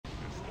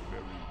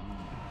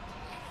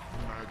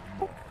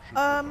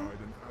Um,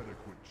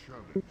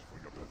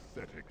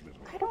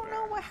 I don't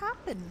know what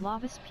happened.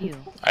 Lava spew.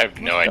 I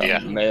have no idea.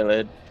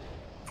 Melee.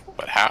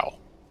 But how?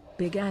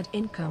 Big ad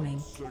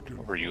incoming.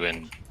 Were you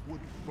in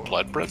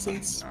blood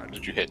presence?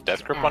 Did you hit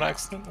death grip on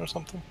accident or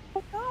something?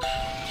 No.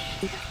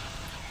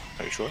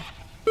 Are you sure?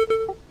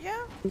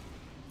 Yeah.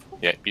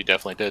 Yeah, you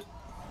definitely did.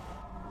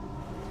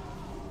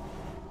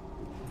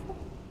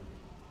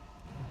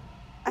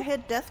 I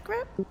hit death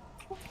grip?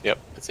 Yep,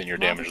 it's in your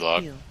damage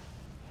log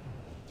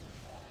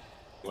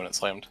when it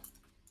slammed.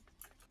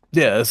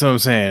 Yeah, that's what I'm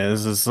saying.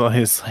 It's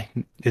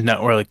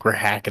not where like we're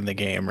hacking the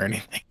game or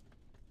anything.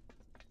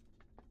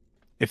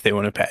 If they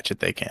want to patch it,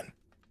 they can.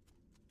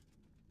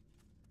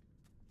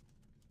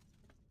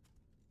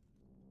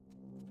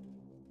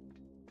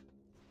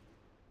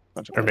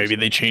 Or maybe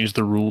they changed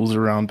the rules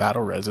around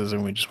battle reses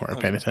and we just weren't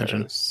paying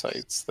attention.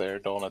 Sites there,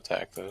 don't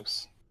attack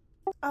those.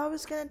 I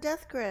was gonna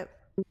death grip.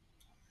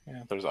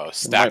 Yeah, there's a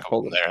stack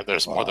of them there.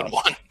 There's more than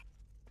one.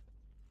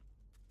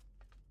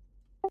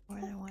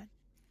 More than one.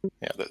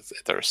 Yeah,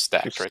 they're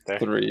stacked right there.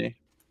 3,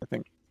 I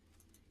think.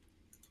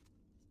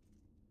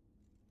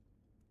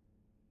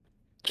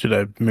 Should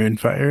I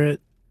moonfire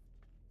it?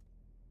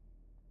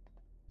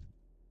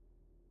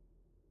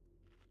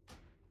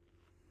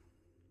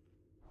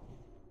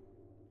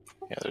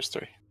 Yeah, there's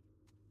 3.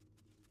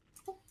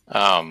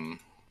 I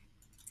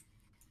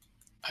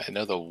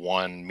know the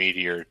one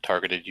meteor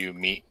targeted you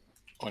meet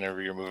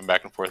whenever you're moving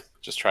back and forth.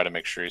 Just try to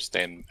make sure you're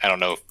staying. I don't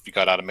know if you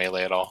got out of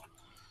melee at all.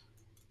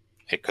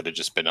 It could have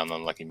just been an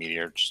unlucky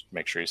meteor. Just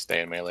make sure you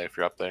stay in melee if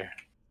you're up there.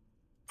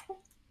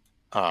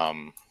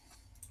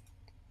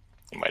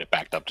 You might have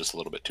backed up just a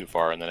little bit too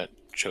far, and then it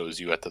chose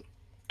you at the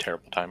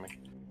terrible timing.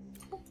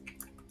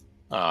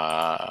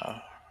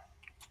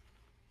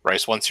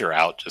 Rice, once you're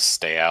out, just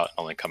stay out.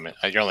 Only come in.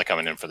 You're only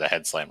coming in for the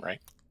head slam, right?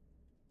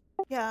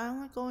 Yeah, I'm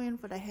only going in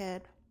for the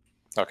head.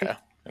 Okay,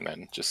 and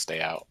then just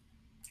stay out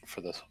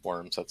for the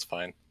worms. That's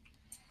fine.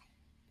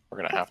 We're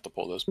gonna have to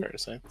pull those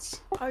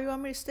parasites. Oh, you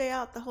want me to stay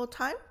out the whole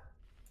time?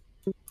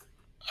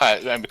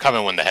 I'm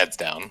coming when the head's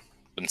down,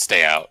 and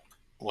stay out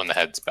when the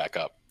head's back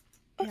up.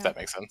 Yeah. If that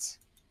makes sense.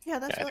 Yeah,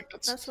 that's Yeah, what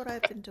that's what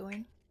I've been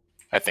doing.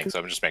 I think so.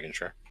 I'm just making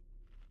sure.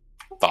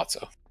 Thought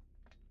so.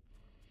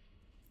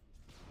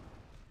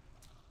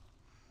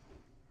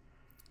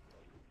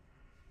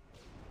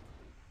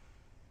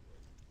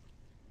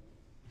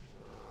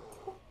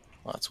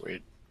 Well, that's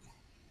weird.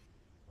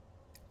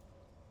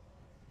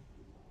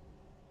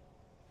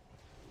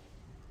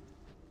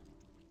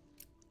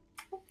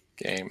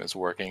 Game is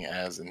working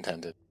as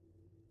intended.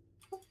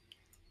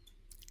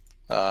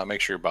 Make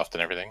sure you're buffed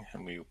and everything,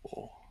 and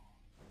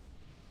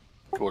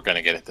we're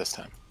gonna get it this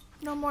time.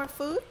 No more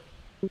food?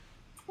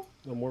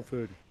 No more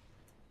food.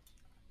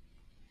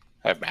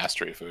 I have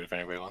mastery food if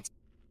anybody wants.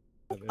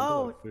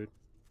 Oh, food.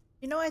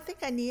 You know, I think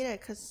I need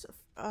it because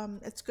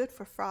it's good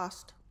for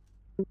frost.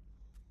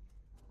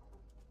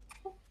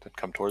 Then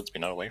come towards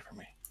me, not away from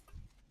me.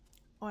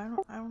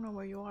 Oh, I don't know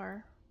where you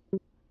are.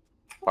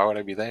 Why would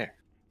I be there?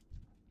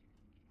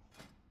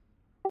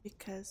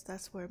 Because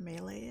that's where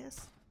melee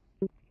is.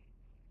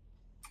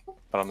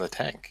 But I'm the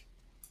tank.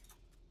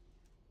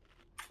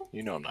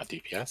 You know I'm not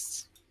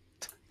DPS.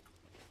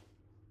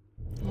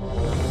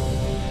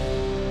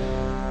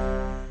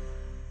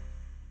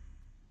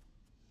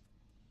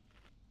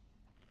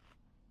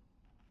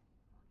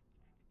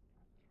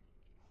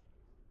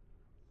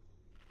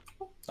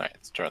 Alright,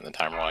 let's turn the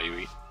timer while you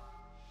eat.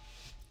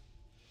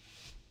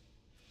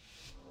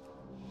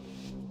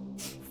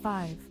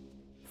 5,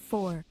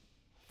 4,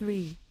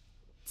 3,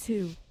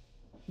 2,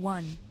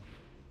 1.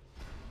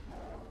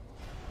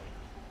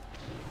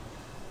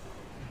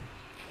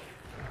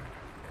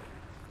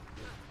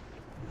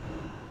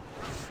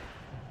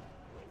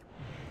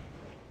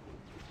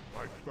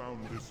 I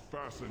found this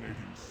fascinating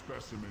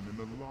specimen in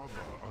the lava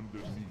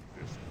underneath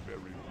this very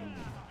room.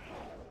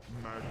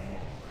 Magmaw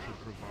should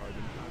provide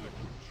an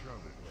adequate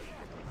challenge to a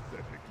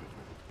pathetic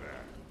little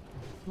bat.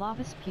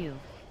 Lava spew.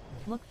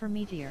 Look for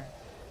meteor.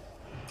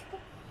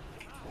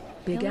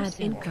 Big ad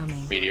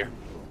incoming. Meteor.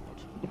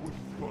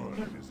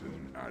 Fun is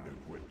an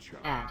adequate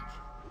challenge.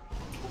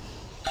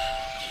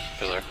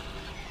 Pillar.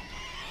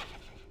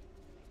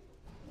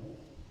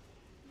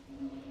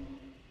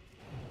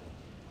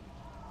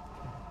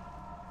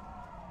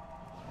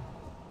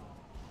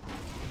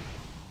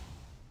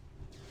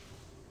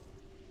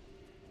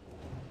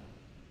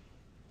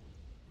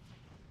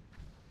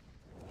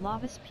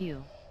 Lava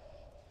spew.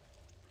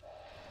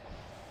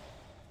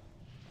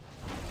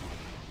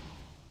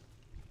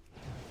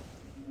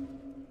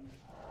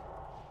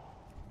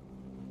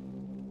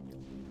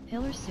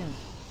 Pillar soon.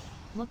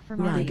 Look for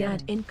Big meteor.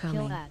 ad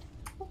incoming. Kill ad.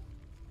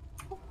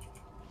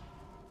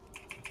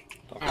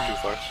 Don't go too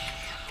far.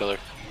 Pillar.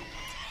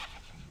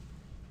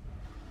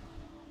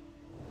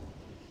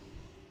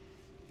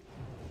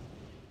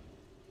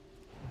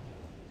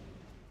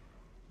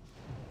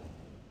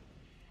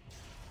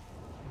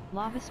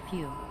 Lava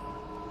spew.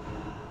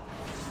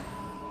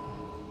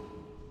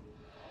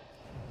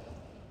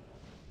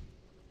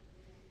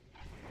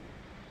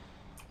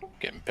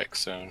 Getting picked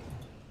soon.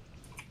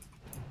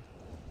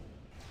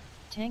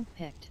 Tank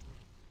picked.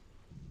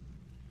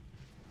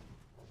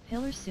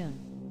 Pillar soon.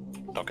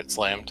 Don't get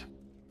slammed.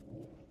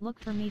 Look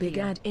for meteor. Big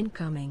ad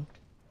incoming.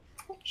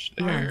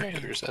 There, Armageddon.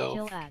 heal yourself.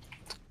 Kill ad.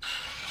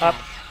 Up.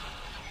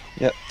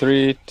 Yep.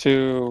 3,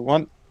 2,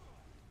 1.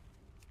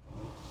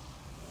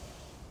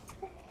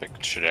 Pick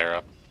Shadare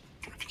up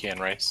if you can,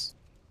 Rice.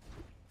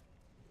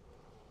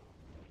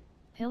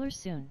 Pillar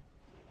soon.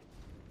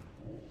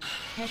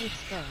 Head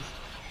exposed.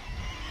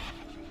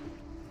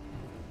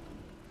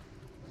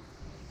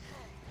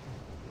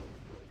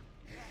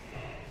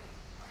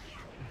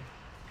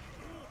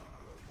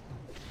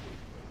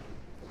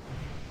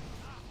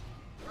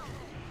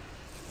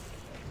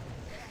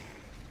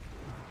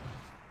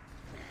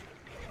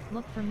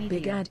 Look for meteor.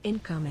 Big ad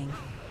incoming.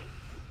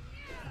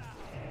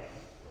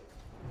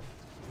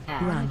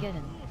 Ad. Run.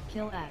 Armageddon.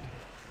 Kill ad.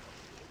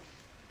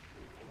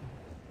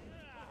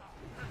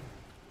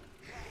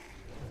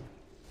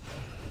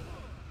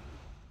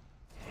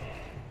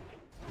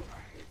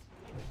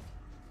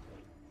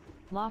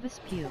 Lava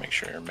spew. Make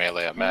sure you're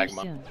melee at Pillar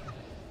Magma. soon.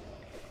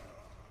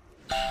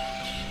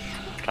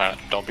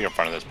 Don't be in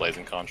front of this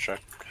blazing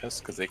construct, guys,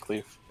 because they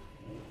cleave.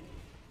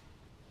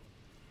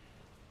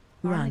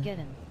 Run.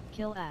 Armageddon.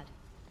 Kill ad.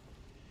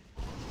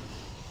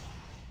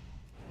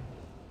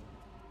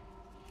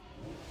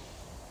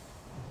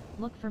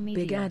 Look for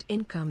meteor. Big ad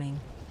incoming.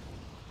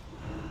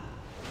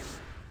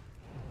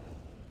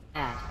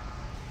 Ad.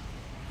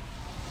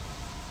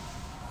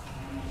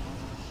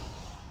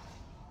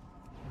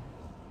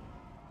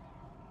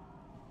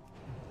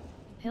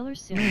 Pillar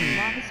soon.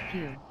 Lava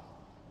spew.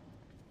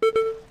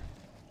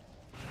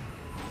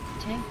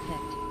 Tank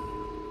picked.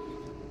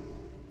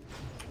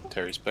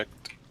 Terry's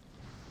picked.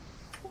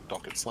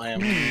 Don't get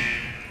slammed.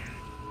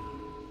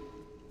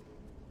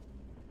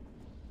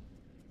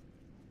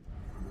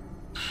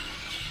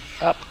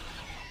 Up.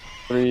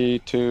 3,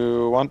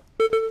 2, 1.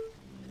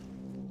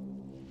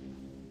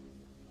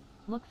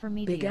 Look for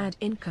meteor. Big ad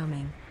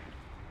incoming.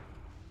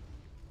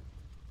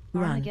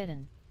 Run.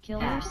 Armageddon. Kill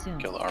her soon.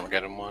 Kill the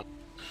Armageddon one.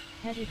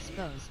 Head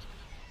exposed.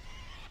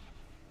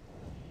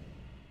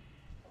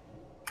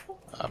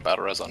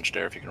 Battle res on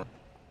Shadare if you can.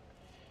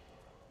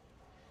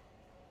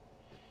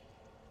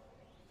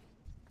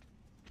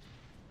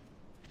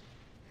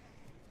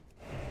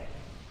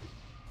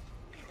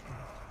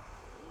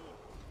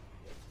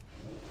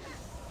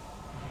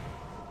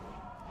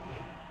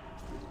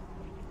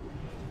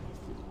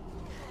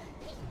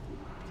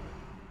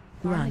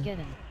 Run.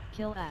 Armageddon.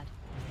 Kill ad.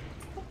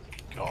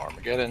 Kill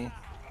Armageddon.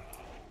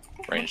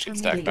 Range Look gets for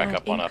stacked Big back ad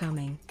up on a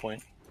incoming.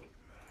 point.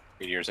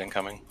 Meteor's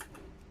incoming.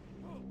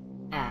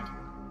 Ad.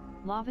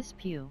 Lava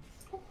spew.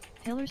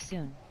 Pillar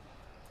soon.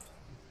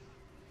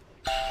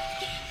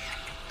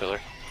 Pillar.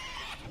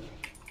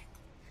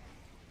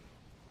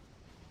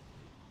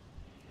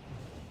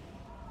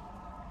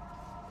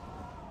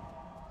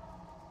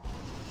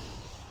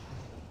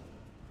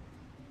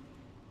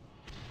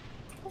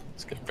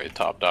 Let's get everybody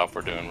topped off.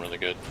 We're doing really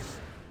good.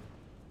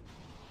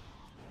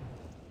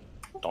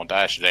 Don't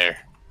dash there.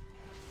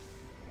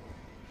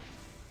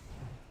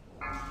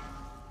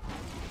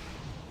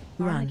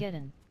 Run.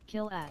 Armageddon.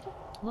 Kill ad.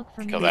 Look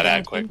for Kill meteor. that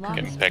ad quick.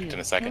 incoming. Getting picked in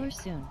a second. Pillar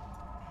soon.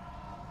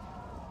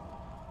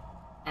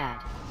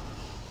 Ad.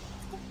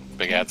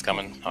 Big ad's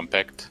coming. I'm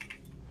picked.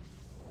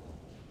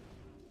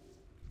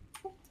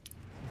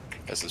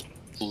 This is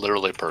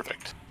literally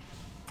perfect.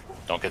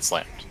 Don't get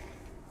slammed.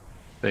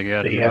 Big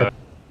ad.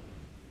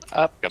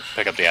 Up.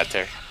 Pick up the ad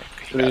tear.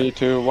 3,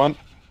 2, 1.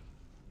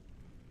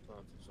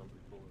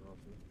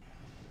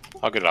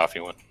 I'll get it off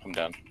you when I'm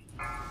done.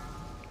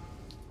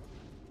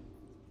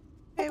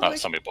 Hey, Oh, wait,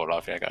 somebody pulled it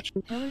off. Yeah, I got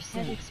you. Pillar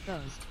head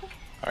exposed.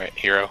 Alright,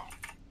 hero.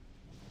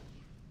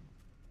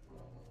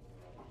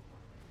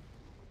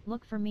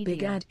 Look for meteor.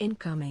 Big ad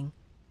incoming.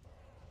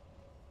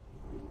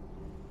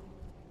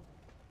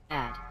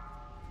 Ad.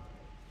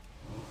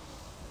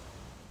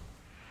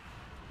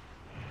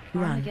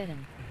 Run.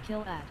 Armageddon.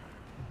 Kill ad.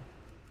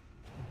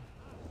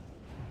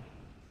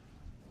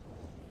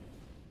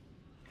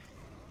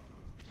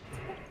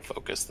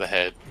 Focus the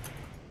head.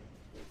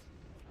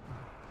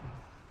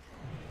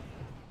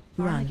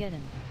 Run.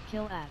 Armageddon.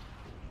 Kill ad.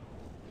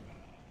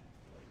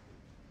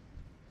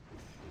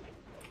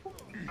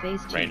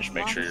 Phase 2. Range,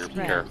 make sure Lava you're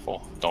spread.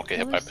 careful. Don't get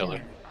hit by pillar.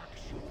 soon.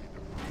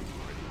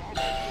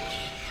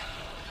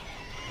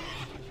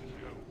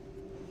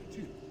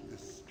 Tip the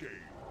scale.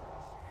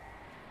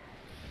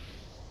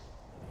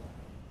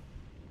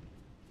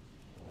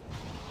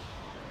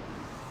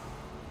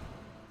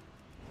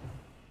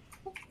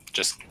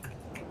 Just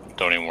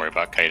don't even worry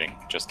about kiting.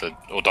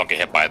 Well, don't get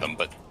hit by them,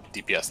 but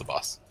DPS the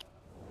boss.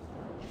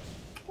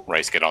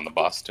 Rice, get on the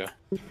boss too.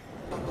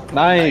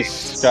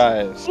 Nice,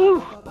 guys.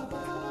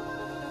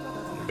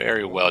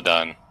 Very well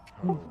done.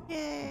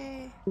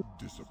 yay.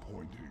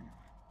 Disappointing.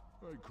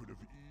 I could have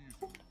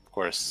eased. Of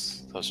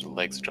course, those are the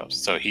legs drops.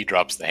 So he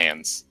drops the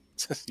hands.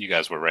 You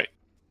guys were right.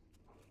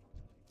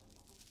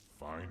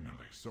 Finally,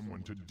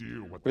 someone to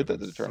deal with Where the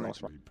did the journals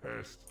unsightly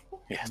pest. Yeah,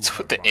 You it's have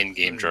what the my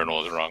in-game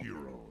journal is wrong.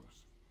 heroes.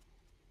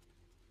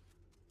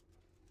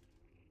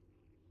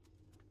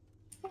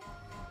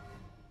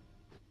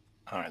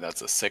 All right,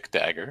 that's a sick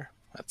dagger.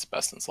 That's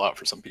best in slot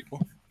for some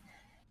people.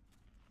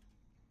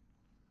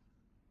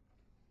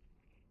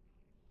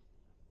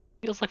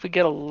 Feels like we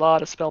get a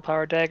lot of spell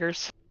power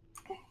daggers.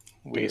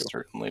 We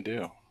certainly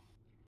do.